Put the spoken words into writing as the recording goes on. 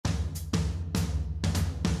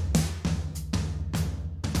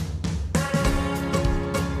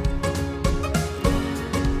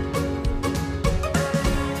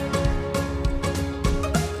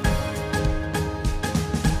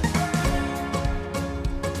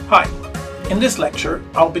Hi, in this lecture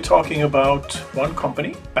I'll be talking about one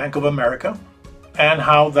company, Bank of America, and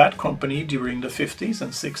how that company during the 50s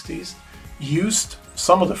and 60s used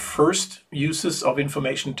some of the first uses of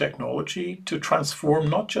information technology to transform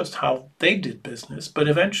not just how they did business, but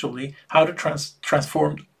eventually how to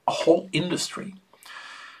transform a whole industry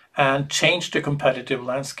and change the competitive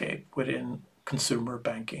landscape within consumer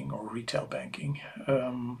banking or retail banking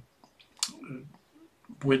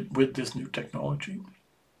with this new technology.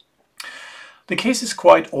 The case is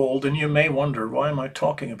quite old, and you may wonder, why am I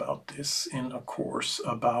talking about this in a course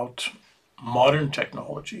about modern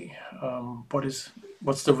technology?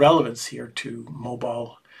 What's the relevance here to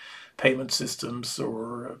mobile payment systems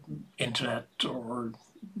or internet or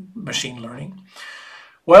machine learning?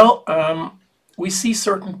 Well, we see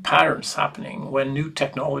certain patterns happening when new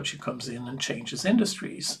technology comes in and changes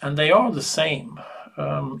industries, and they are the same.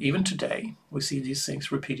 Even today, we see these things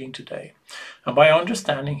repeating today. And by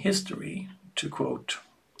understanding history, to quote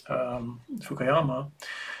Fukuyama,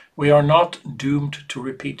 we are not doomed to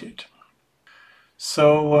repeat it.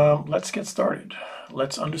 So let's get started.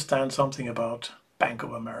 Let's understand something about Bank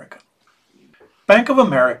of America. Bank of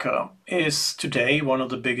America is today one of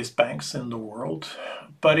the biggest banks in the world,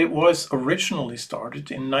 but it was originally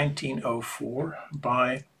started in 1904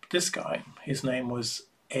 by this guy. His name was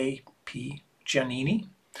A.P. Giannini,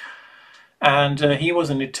 and he was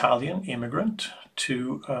an Italian immigrant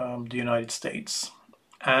to the United States,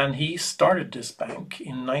 and he started this bank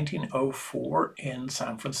in 1904 in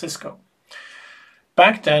San Francisco.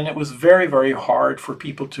 Back then it was very, very hard for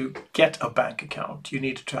people to get a bank account. You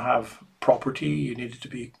needed to have property, you needed to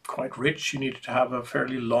be quite rich, you needed to have a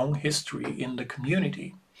fairly long history in the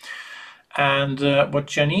community. And what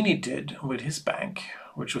Giannini did with his bank,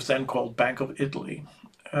 which was then called Bank of Italy,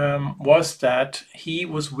 was that he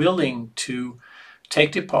was willing to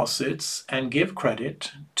take deposits and give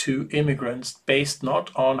credit to immigrants based not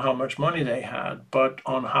on how much money they had, but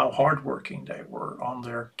on how hardworking they were, on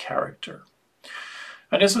their character.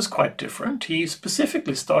 And this was quite different. He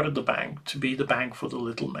specifically started the bank to be the bank for the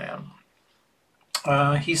little man.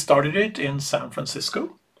 He started it in San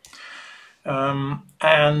Francisco,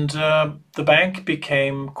 and the bank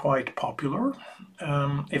became quite popular.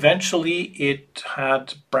 Eventually it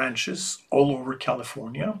had branches all over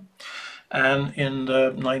California, and in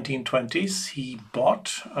the 1920s he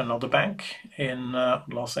bought another bank in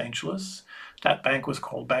Los Angeles. That bank was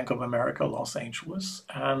called Bank of America Los Angeles,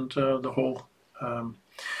 and the whole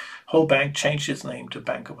bank changed its name to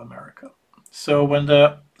Bank of America. So when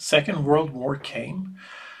the Second World War came,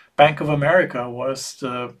 Bank of America was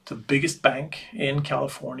the biggest bank in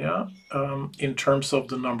California in terms of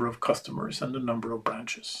the number of customers and the number of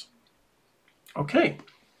branches. Okay,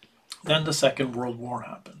 then the Second World War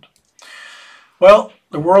happened. Well,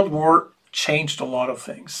 the World War changed a lot of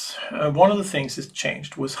things. One of the things it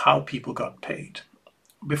changed was how people got paid.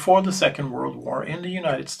 Before the Second World War in the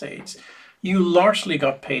United States, you largely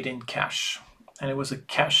got paid in cash. And it was a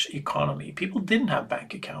cash economy. People didn't have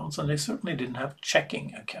bank accounts, and they certainly didn't have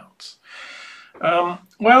checking accounts.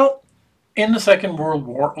 Well, in the Second World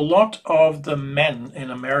War, a lot of the men in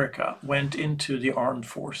America went into the armed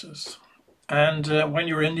forces. And when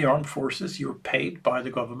you're in the armed forces, you're paid by the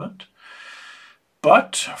government.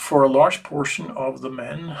 But for a large portion of the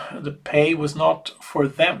men, the pay was not for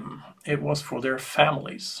them. It was for their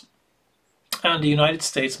families. And the United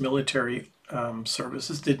States military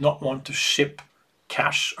services did not want to ship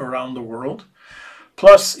cash around the world.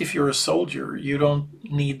 Plus, if you're a soldier, you don't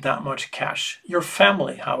need that much cash. Your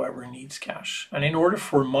family, however, needs cash. And in order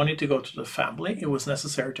for money to go to the family, it was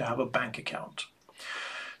necessary to have a bank account.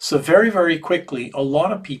 So very, very quickly, a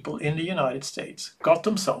lot of people in the United States got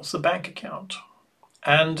themselves a bank account.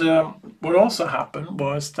 And what also happened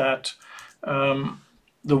was that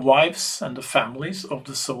the wives and the families of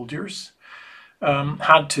the soldiers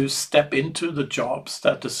had to step into the jobs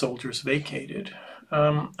that the soldiers vacated.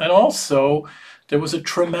 And also, there was a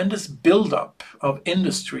tremendous buildup of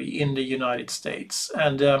industry in the United States.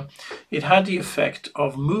 And it had the effect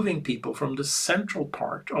of moving people from the central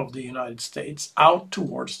part of the United States out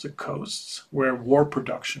towards the coasts where war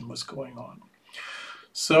production was going on.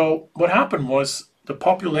 So what happened was the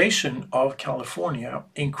population of California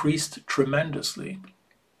increased tremendously.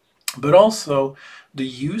 But also the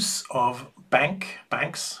use of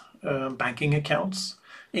banking accounts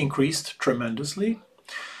increased tremendously.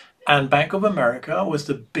 And Bank of America was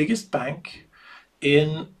the biggest bank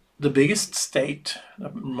in the biggest state,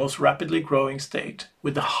 the most rapidly growing state,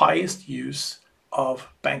 with the highest use of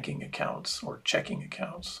banking accounts or checking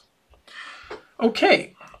accounts.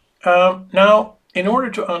 Okay, now in order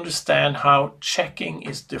to understand how checking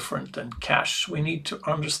is different than cash, we need to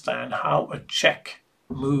understand how a check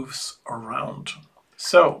moves around.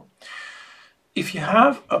 So if you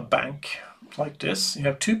have a bank like this, you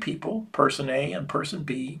have two people, person A and person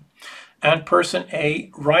B, and person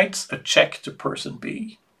A writes a check to person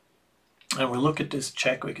B. And we look at this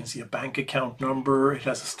check, we can see a bank account number, it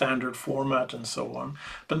has a standard format and so on.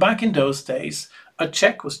 But back in those days, a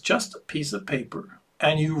check was just a piece of paper,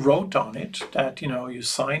 and you wrote on it that, you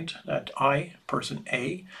signed that I, person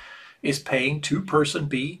A, is paying to person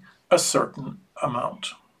B a certain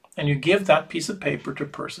amount. And you give that piece of paper to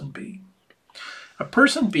person B. A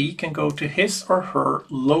person B can go to his or her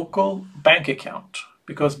local bank account,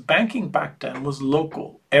 because banking back then was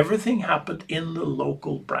local. Everything happened in the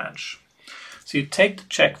local branch. So you take the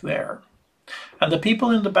check there, and the people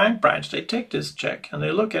in the bank branch, they take this check and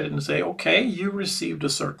they look at it and say, okay, you received a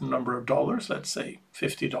certain number of dollars, let's say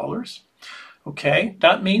 $50. Okay,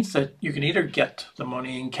 that means that you can either get the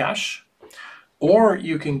money in cash, or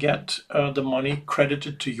you can get the money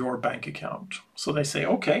credited to your bank account. So they say,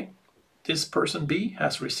 okay, this person B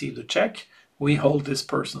has received a check. We hold this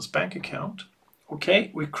person's bank account.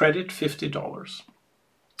 Okay, we credit $50.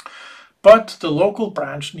 But the local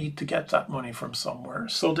branch need to get that money from somewhere,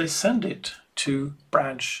 so they send it to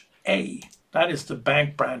branch A. That is the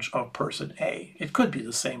bank branch of person A. It could be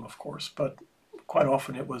the same, of course, but quite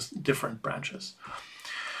often it was different branches.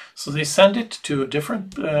 So they send it to a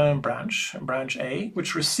different branch A,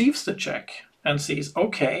 which receives the check and sees,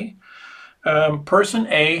 okay, person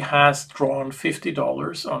A has drawn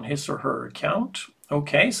 $50 on his or her account.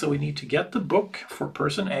 Okay, so we need to get the book for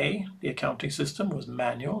person A. The accounting system was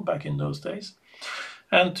manual back in those days.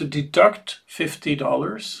 And to deduct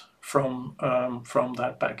 $50 from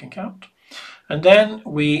that bank account. And then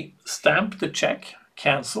we stamp the check,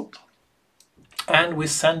 cancelled, and we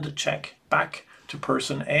send the check back to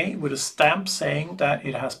person A with a stamp saying that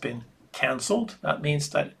it has been cancelled. That means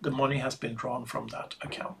that the money has been drawn from that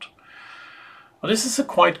account. Well, this is a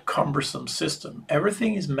quite cumbersome system.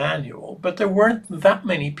 Everything is manual, but there weren't that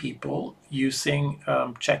many people using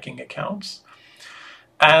checking accounts,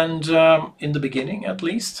 and in the beginning at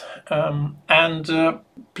least,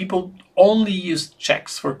 people only used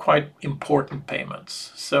checks for quite important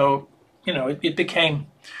payments. So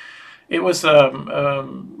it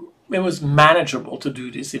was manageable to do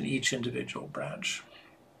this in each individual branch.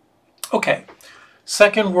 Okay.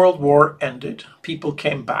 Second World War ended, people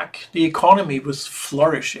came back. The economy was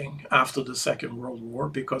flourishing after the Second World War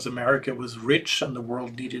because America was rich and the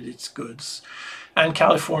world needed its goods. And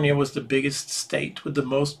California was the biggest state with the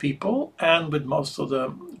most people and with most of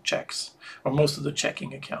the checks, or most of the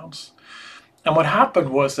checking accounts. And what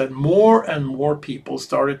happened was that more and more people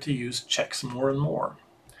started to use checks more and more.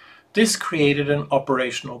 This created an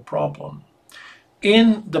operational problem.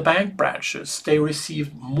 In the bank branches, they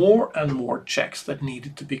received more and more checks that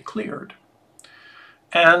needed to be cleared.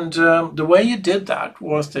 And the way you did that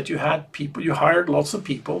was that you hired lots of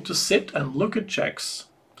people to sit and look at checks.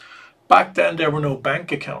 Back then, there were no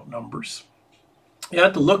bank account numbers. You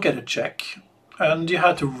had to look at a check and you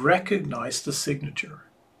had to recognize the signature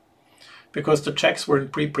because the checks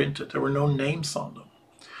weren't pre-printed. There were no names on them.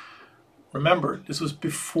 Remember, this was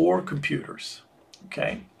before computers,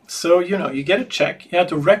 okay? So, you get a check, you had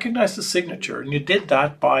to recognize the signature, and you did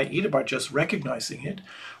that either by just recognizing it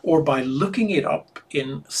or by looking it up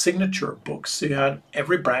in signature books. So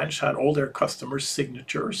every branch had all their customers'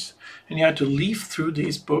 signatures, and you had to leaf through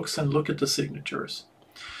these books and look at the signatures.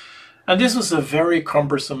 And this was a very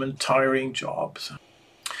cumbersome and tiring job.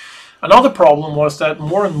 Another problem was that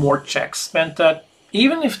more and more checks meant that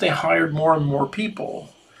even if they hired more and more people,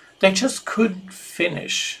 they just couldn't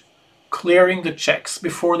finish clearing the checks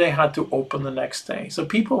before they had to open the next day. So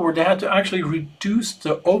they had to actually reduce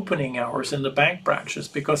the opening hours in the bank branches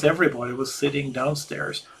because everybody was sitting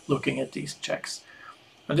downstairs looking at these checks.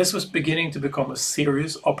 And this was beginning to become a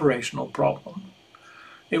serious operational problem.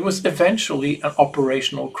 It was eventually an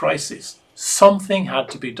operational crisis. Something had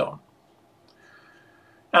to be done.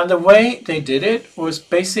 And the way they did it was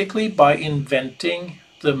basically by inventing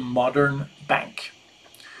the modern bank.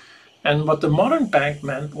 And what the modern bank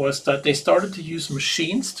meant was that they started to use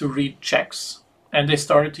machines to read checks, and they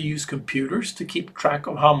started to use computers to keep track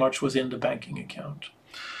of how much was in the banking account.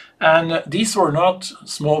 And these were not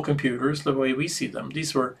small computers the way we see them.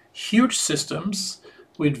 These were huge systems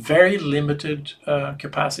with very limited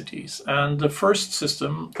capacities. And the first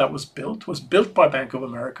system that was built by Bank of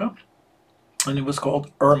America, and it was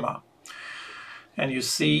called ERMA. And you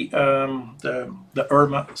see the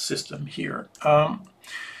ERMA system here.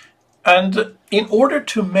 And in order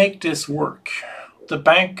to make this work, the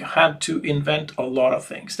bank had to invent a lot of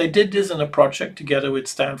things. They did this in a project together with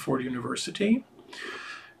Stanford University.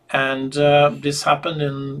 And this happened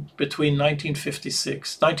in between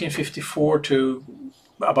 1954 to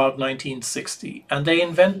about 1960. And they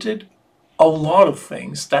invented a lot of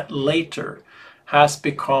things that later has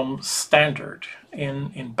become standard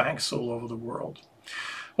in banks all over the world.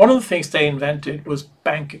 One of the things they invented was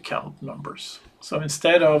bank account numbers. So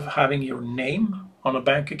instead of having your name on a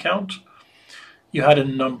bank account, you had a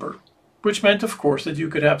number, which meant, of course, that you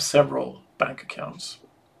could have several bank accounts.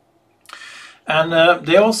 And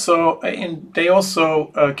they also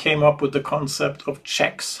came up with the concept of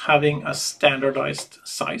checks having a standardized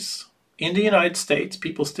size. In the United States,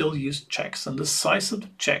 people still use checks, and the size of the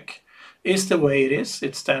check is the way it is.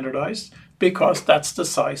 It's standardized because that's the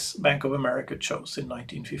size Bank of America chose in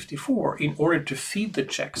 1954 in order to feed the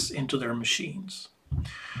checks into their machines.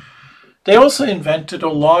 They also invented a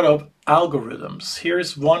lot of algorithms.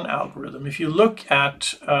 Here's one algorithm. If you look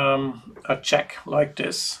at a check like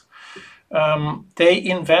this, they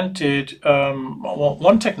invented,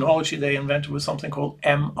 one technology they invented was something called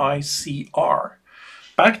MICR.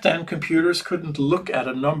 Back then, computers couldn't look at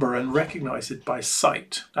a number and recognize it by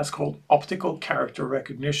sight. That's called optical character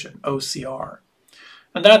recognition, OCR.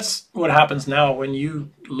 And that's what happens now when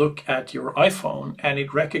you look at your iPhone and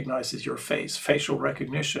it recognizes your face, facial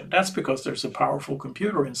recognition. That's because there's a powerful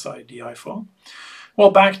computer inside the iPhone.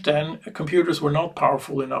 Well, back then, computers were not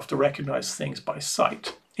powerful enough to recognize things by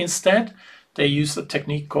sight. Instead, they used a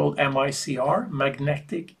technique called MICR,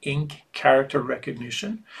 magnetic ink character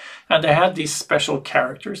recognition. And they had these special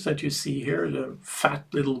characters that you see here, the fat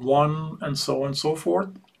little one and so on and so forth.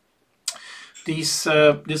 This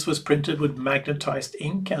was printed with magnetized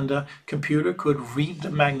ink, and the computer could read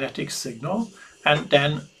the magnetic signal and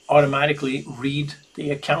then automatically read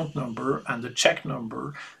the account number and the check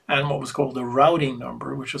number and what was called the routing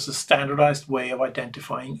number, which was a standardized way of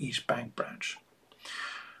identifying each bank branch.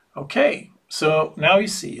 Okay, so now you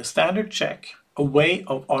see a standard check, a way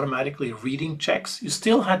of automatically reading checks. You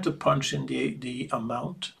still had to punch in the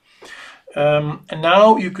amount. And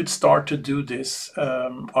now you could start to do this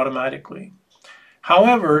automatically.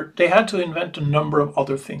 However, they had to invent a number of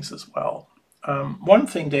other things as well. One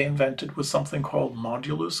thing they invented was something called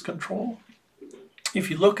modulus control.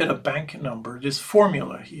 If you look at a bank number, this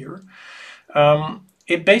formula here,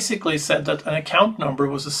 it basically said that an account number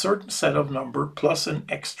was a certain set of number plus an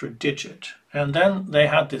extra digit. And then they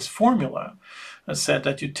had this formula that said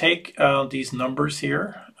that you take these numbers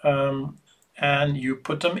here and you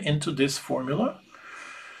put them into this formula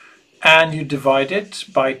and you divide it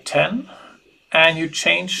by 10. And you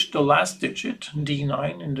change the last digit,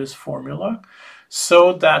 D9, in this formula,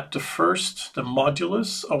 so that the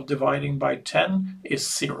modulus of dividing by 10 is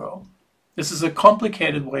 0. This is a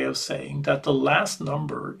complicated way of saying that the last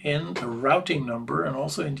number in the routing number and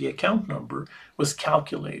also in the account number was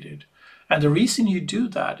calculated. And the reason you do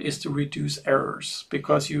that is to reduce errors,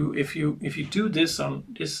 because if you do this on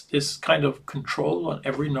this kind of control on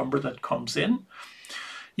every number that comes in,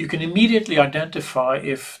 you can immediately identify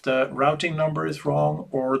if the routing number is wrong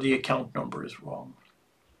or the account number is wrong.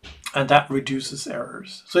 And that reduces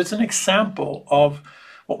errors. So it's an example of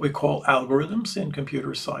what we call algorithms in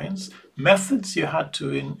computer science, methods you had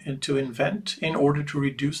to invent in order to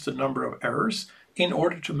reduce the number of errors, in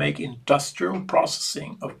order to make industrial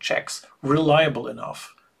processing of checks reliable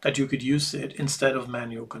enough that you could use it instead of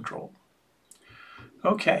manual control.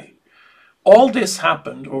 Okay. All this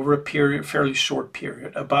happened over a fairly short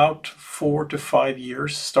period, about 4 to 5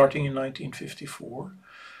 years, starting in 1954.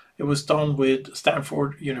 It was done with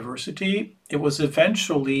Stanford University. It was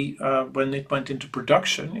eventually, when it went into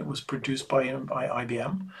production, it was produced by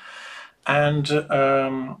IBM. And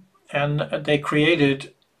they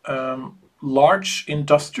created large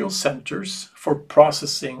industrial centers for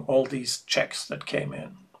processing all these checks that came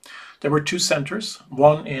in. There were 2 centers,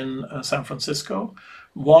 one in San Francisco,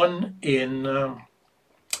 one in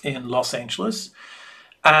Los Angeles,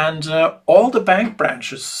 and all the bank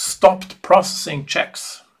branches stopped processing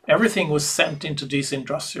checks. Everything was sent into these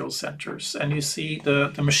industrial centers, and you see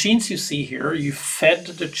the machines you see here, you fed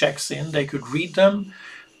the checks in, they could read them,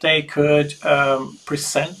 they could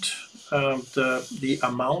present the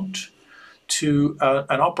amount to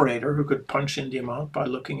an operator who could punch in the amount by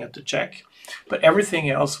looking at the check, but everything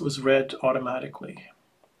else was read automatically.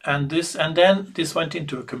 And then this went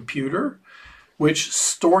into a computer which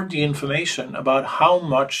stored the information about how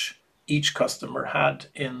much each customer had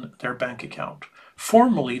in their bank account.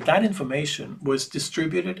 Formally, that information was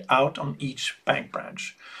distributed out on each bank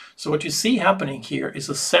branch. So what you see happening here is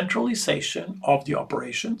a centralization of the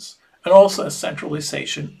operations and also a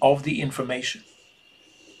centralization of the information.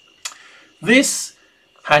 This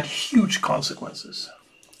had huge consequences.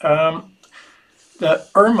 The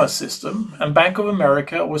ERMA system, and Bank of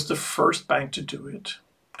America was the first bank to do it.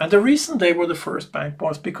 And the reason they were the first bank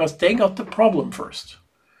was because they got the problem first.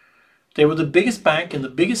 They were the biggest bank in the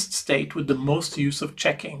biggest state with the most use of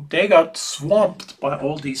checking. They got swamped by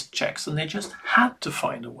all these checks, and they just had to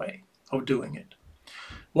find a way of doing it.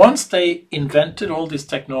 Once they invented all this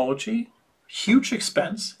technology, huge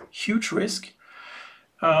expense, huge risk,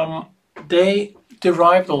 they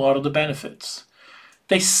derived a lot of the benefits.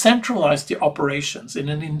 They centralized the operations in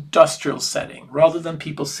an industrial setting rather than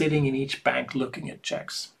people sitting in each bank looking at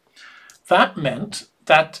checks. That meant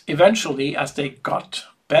that eventually, as they got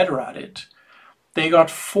better at it, they got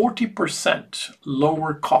 40%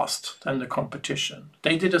 lower cost than the competition.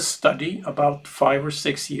 They did a study about 5 or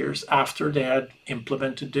 6 years after they had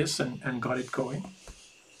implemented this and got it going.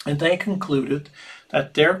 And they concluded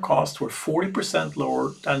that their costs were 40%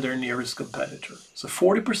 lower than their nearest competitor. So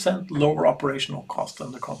 40% lower operational cost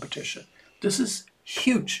than the competition. This is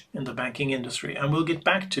huge in the banking industry, and we'll get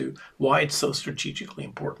back to why it's so strategically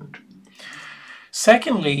important.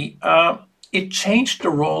 Secondly, it changed the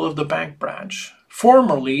role of the bank branch.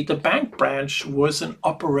 Formerly, the bank branch was an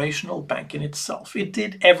operational bank in itself. It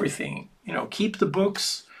did everything, keep the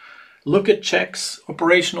books, look at checks,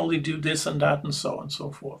 operationally do this and that, and so on and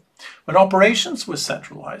so forth. When operations was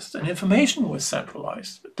centralized and information was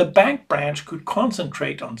centralized, the bank branch could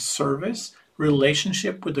concentrate on service,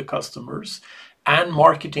 relationship with the customers, and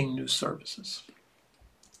marketing new services.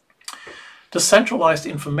 The centralized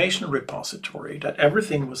information repository, that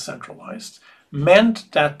everything was centralized,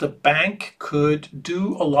 meant that the bank could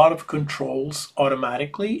do a lot of controls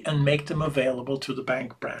automatically and make them available to the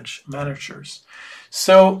bank branch managers.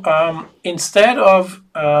 So instead of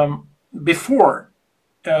before,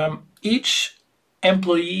 each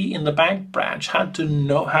employee in the bank branch had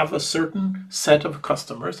to have a certain set of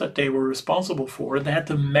customers that they were responsible for, and they had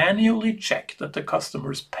to manually check that the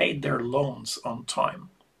customers paid their loans on time.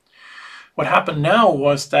 What happened now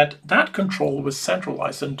was that that control was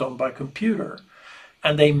centralized and done by computer,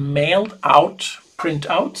 and they mailed out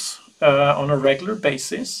printouts on a regular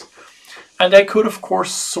basis, and they could of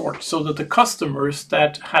course sort so that the customers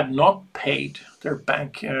that had not paid their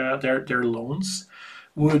bank their loans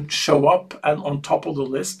would show up on top of the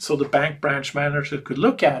list, so the bank branch manager could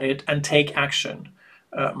look at it and take action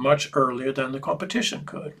much earlier than the competition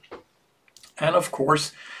could. And of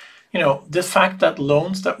course, the fact that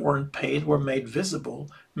loans that weren't paid were made visible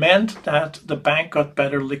meant that the bank got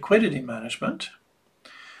better liquidity management,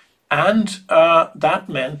 and that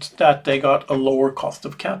meant that they got a lower cost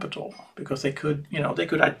of capital because they could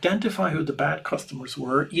identify who the bad customers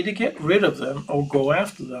were, either get rid of them or go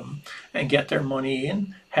after them and get their money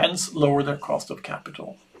in, hence lower their cost of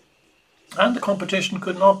capital. And the competition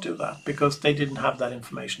could not do that because they didn't have that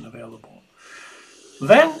information available.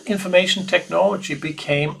 Then information technology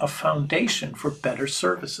became a foundation for better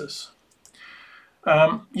services.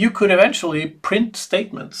 You could eventually print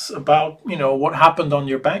statements about, what happened on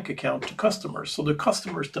your bank account to customers, so the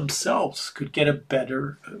customers themselves could get a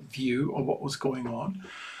better view of what was going on.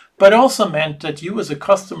 But it also meant that you as a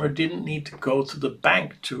customer didn't need to go to the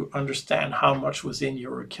bank to understand how much was in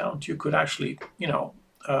your account. You could actually,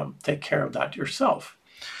 take care of that yourself.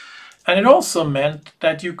 And it also meant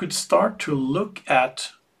that you could start to look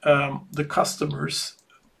at the customer's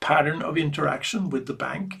pattern of interaction with the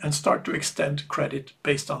bank and start to extend credit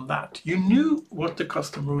based on that. You knew what the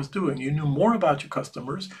customer was doing. You knew more about your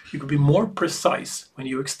customers. You could be more precise when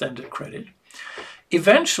you extended credit.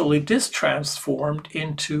 Eventually, this transformed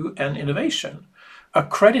into an innovation, a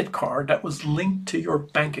credit card that was linked to your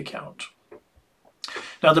bank account.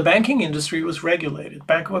 Now, the banking industry was regulated.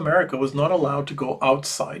 Bank of America was not allowed to go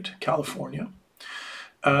outside California.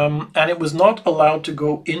 And it was not allowed to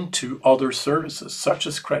go into other services, such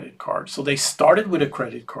as credit cards. So they started with a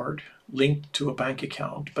credit card linked to a bank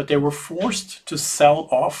account, but they were forced to sell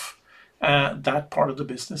off that part of the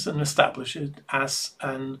business and establish it as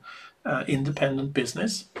an independent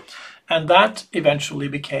business. And that eventually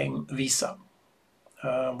became Visa,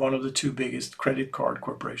 one of the two biggest credit card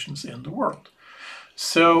corporations in the world.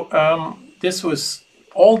 So this was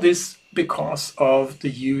all this because of the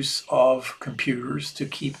use of computers to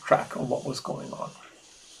keep track of what was going on.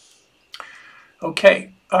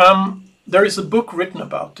 Okay, there is a book written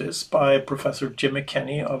about this by Professor Jim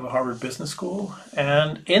McKinney of Harvard Business School,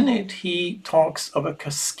 and in it he talks of a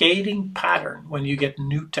cascading pattern when you get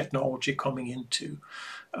new technology coming into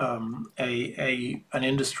an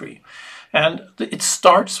industry. And it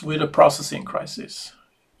starts with a processing crisis.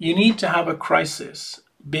 You need to have a crisis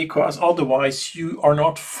because otherwise you are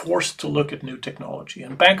not forced to look at new technology.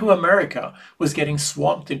 And Bank of America was getting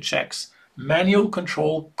swamped in checks. Manual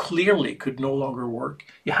control clearly could no longer work.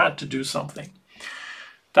 You had to do something.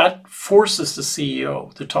 That forces the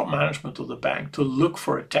CEO, the top management of the bank, to look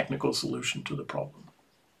for a technical solution to the problem.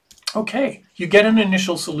 Okay, you get an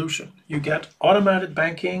initial solution. You get automated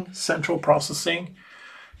banking, central processing.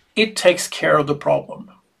 It takes care of the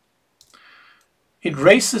problem. It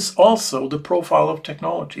raises also the profile of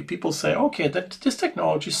technology. People say, okay, this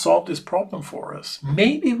technology solved this problem for us.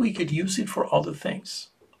 Maybe we could use it for other things.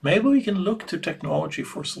 Maybe we can look to technology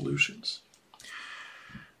for solutions.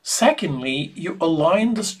 Secondly, you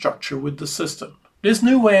align the structure with the system. This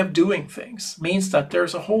new way of doing things means that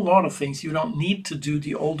there's a whole lot of things you don't need to do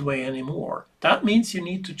the old way anymore. That means you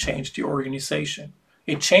need to change the organization.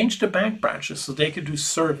 It changed the bank branches so they could do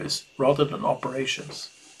service rather than operations.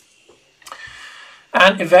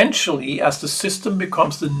 And eventually, as the system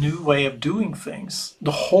becomes the new way of doing things,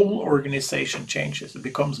 the whole organization changes. It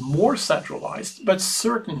becomes more centralized, but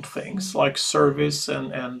certain things like service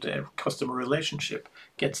and customer relationship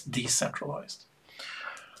gets decentralized.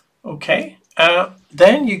 Okay,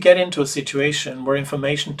 then you get into a situation where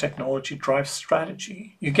information technology drives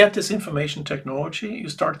strategy. You get this information technology, you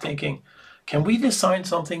start thinking, can we design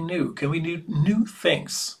something new? Can we do new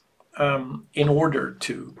things in order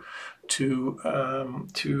to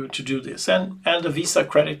do this? And the Visa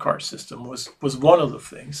credit card system was one of the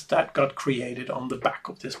things that got created on the back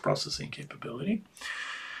of this processing capability.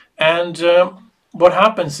 And what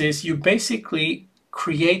happens is you basically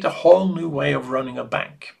create a whole new way of running a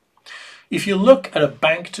bank. If you look at a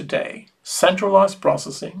bank today, centralized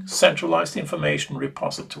processing, centralized information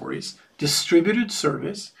repositories, distributed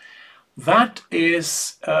service, that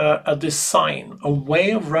is a design, a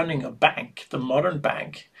way of running a bank, the modern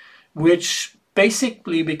bank, which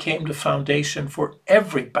basically became the foundation for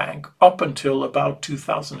every bank up until about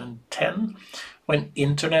 2010, when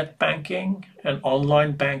internet banking and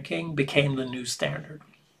online banking became the new standard.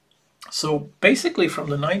 So basically from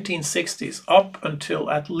the 1960s up until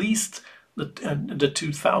at least the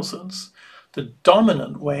 2000s, the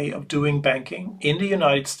dominant way of doing banking in the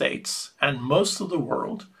United States and most of the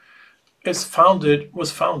world was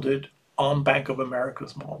founded on Bank of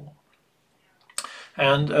America's model.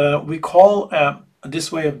 And we call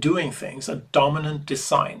this way of doing things a dominant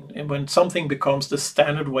design. And when something becomes the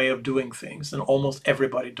standard way of doing things, then almost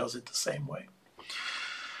everybody does it the same way.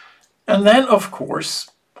 And then, of course,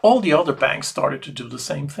 all the other banks started to do the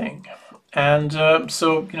same thing. And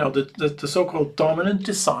so, you know, the so-called dominant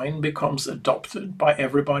design becomes adopted by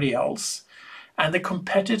everybody else. And the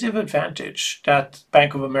competitive advantage that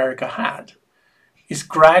Bank of America had is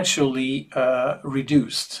gradually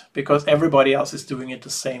reduced because everybody else is doing it the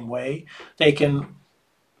same way. They can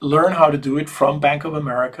learn how to do it from Bank of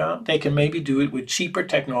America. They can maybe do it with cheaper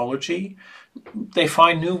technology. They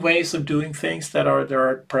find new ways of doing things that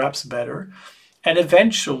are perhaps better. And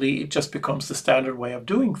eventually it just becomes the standard way of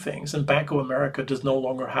doing things. And Bank of America does no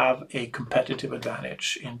longer have a competitive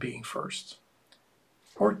advantage in being first.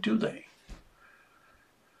 Or do they?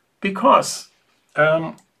 Because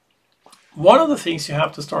one of the things you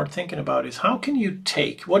have to start thinking about is how can you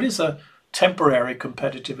take what is a temporary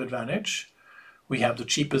competitive advantage? We have the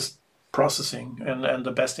cheapest processing and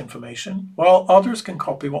the best information. Well, others can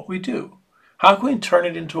copy what we do. How can we turn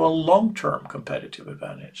it into a long-term competitive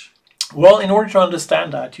advantage? Well, in order to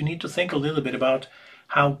understand that, you need to think a little bit about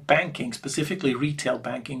how banking, specifically retail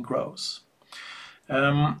banking, grows.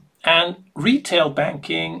 And retail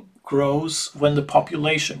banking grows when the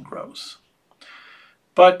population grows.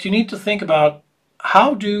 But you need to think about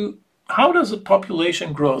how does a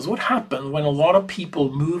population grow? What happens when a lot of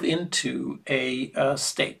people move into a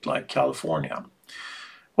state like California?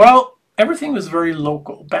 Well, everything was very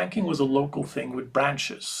local. Banking was a local thing with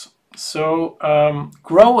branches. So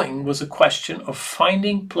growing was a question of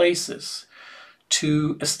finding places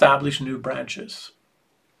to establish new branches.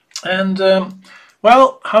 And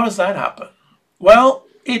well, how does that happen? Well,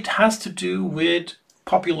 it has to do with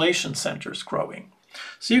population centers growing.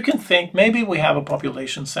 So you can think maybe we have a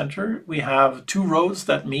population center, we have two roads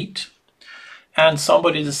that meet, and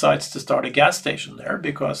somebody decides to start a gas station there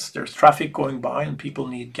because there's traffic going by and people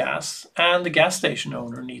need gas, and the gas station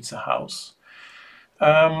owner needs a house.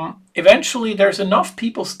 Eventually there's enough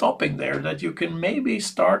people stopping there that you can maybe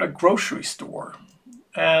start a grocery store,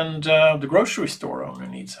 and the grocery store owner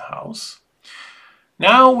needs a house.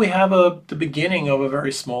 Now we have the beginning of a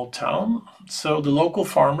very small town. So the local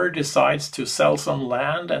farmer decides to sell some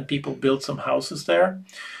land and people build some houses there.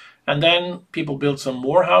 And then people build some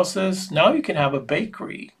more houses. Now you can have a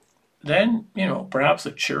bakery. Then, you know, perhaps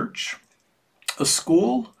a church, a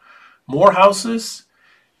school, more houses.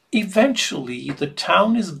 Eventually, the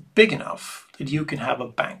town is big enough that you can have a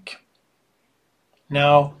bank.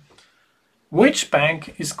 Now, which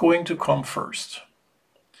bank is going to come first?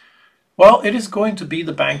 Well, it is going to be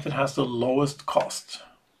the bank that has the lowest cost.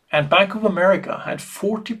 And Bank of America had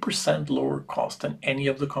 40% lower cost than any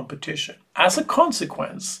of the competition. As a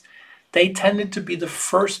consequence, they tended to be the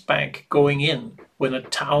first bank going in when a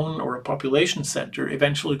town or a population center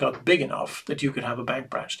eventually got big enough that you could have a bank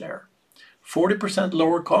branch there. 40%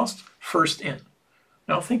 lower cost, first in.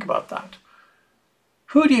 Now think about that.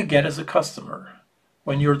 Who do you get as a customer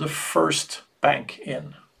when you're the first bank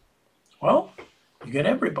in? Well, you get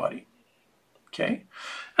everybody. Okay,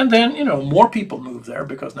 and then, more people move there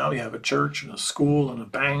because now you have a church and a school and a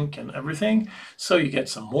bank and everything. So you get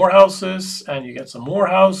some more houses, and you get some more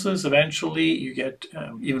houses. Eventually, you get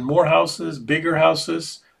even more houses, bigger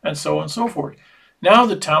houses, and so on and so forth. Now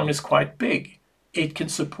the town is quite big. It can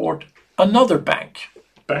support another bank,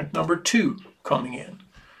 bank number 2 coming in.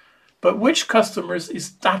 But which customers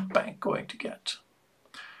is that bank going to get?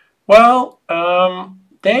 Well,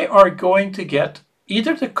 they are going to get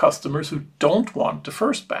either the customers who don't want the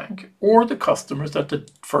first bank or the customers that the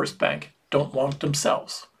first bank don't want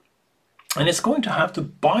themselves. And it's going to have to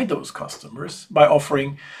buy those customers by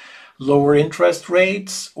offering lower interest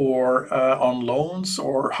rates or on loans,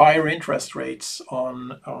 or higher interest rates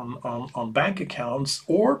on bank accounts,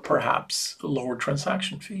 or perhaps lower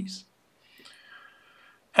transaction fees.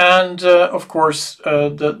 And of course,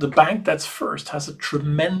 the bank that's first has a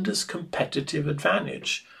tremendous competitive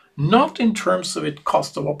advantage. Not in terms of its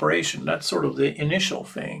cost of operation, that's sort of the initial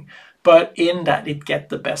thing, but in that it gets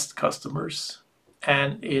the best customers,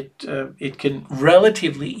 and it can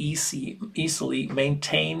relatively easily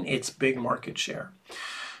maintain its big market share.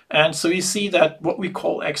 And so you see that what we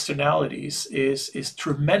call externalities is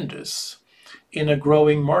tremendous in a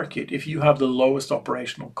growing market if you have the lowest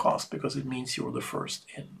operational cost, because it means you're the first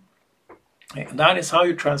in. And that is how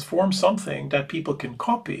you transform something that people can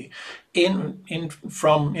copy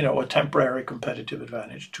from a temporary competitive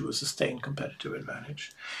advantage to a sustained competitive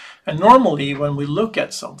advantage. And normally when we look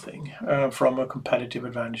at something from a competitive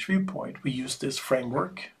advantage viewpoint, we use this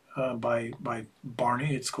framework by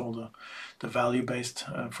Barney. It's called the value-based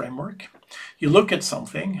framework. You look at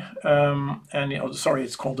something,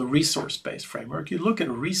 it's called the resource-based framework. You look at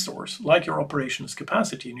a resource like your operations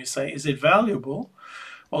capacity and you say, is it valuable?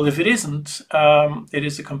 Well, if it isn't, it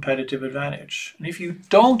is a competitive advantage. And if you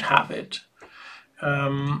don't have it,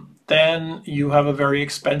 then you have a very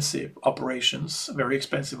expensive operations.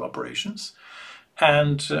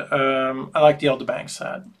 And like the other banks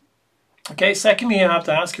had. Okay, secondly, you have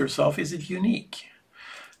to ask yourself, is it unique?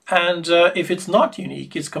 And if it's not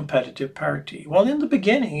unique, it's competitive parity. Well, in the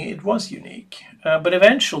beginning, it was unique. But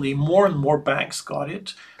eventually, more and more banks got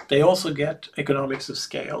it. They also get economics of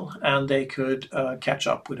scale, and they could catch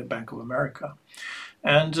up with a Bank of America.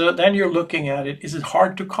 And then you're looking at it, is it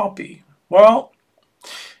hard to copy? Well,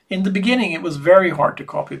 in the beginning, it was very hard to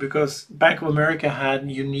copy because Bank of America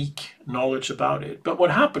had unique knowledge about it. But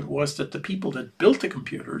what happened was that the people that built the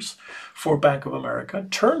computers for Bank of America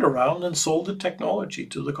turned around and sold the technology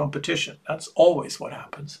to the competition. That's always what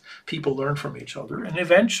happens. People learn from each other, and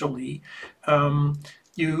eventually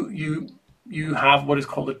you have what is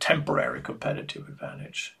called a temporary competitive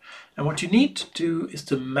advantage. And what you need to do is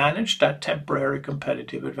to manage that temporary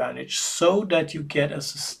competitive advantage so that you get a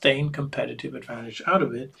sustained competitive advantage out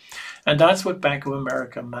of it. And that's what Bank of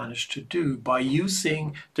America managed to do by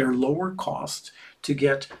using their lower cost to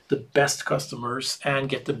get the best customers and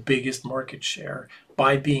get the biggest market share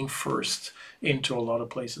by being first into a lot of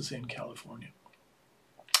places in California.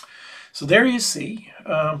 So there you see,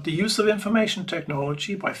 the use of information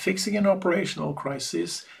technology by fixing an operational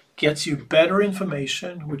crisis gets you better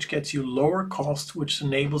information, which gets you lower cost, which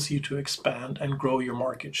enables you to expand and grow your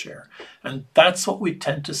market share. And that's what we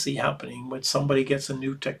tend to see happening when somebody gets a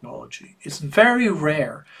new technology. It's very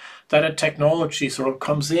rare that a technology sort of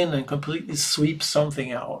comes in and completely sweeps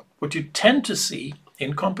something out. What you tend to see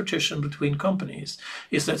in competition between companies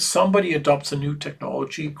is that somebody adopts a new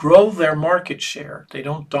technology, grow their market share. They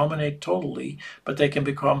don't dominate totally, but they can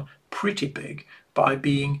become pretty big by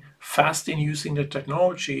being fast in using the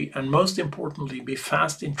technology, and most importantly, be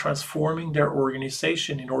fast in transforming their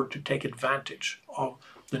organization in order to take advantage of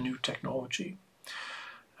the new technology.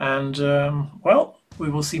 And well, we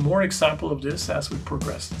will see more examples of this as we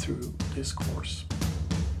progress through this course.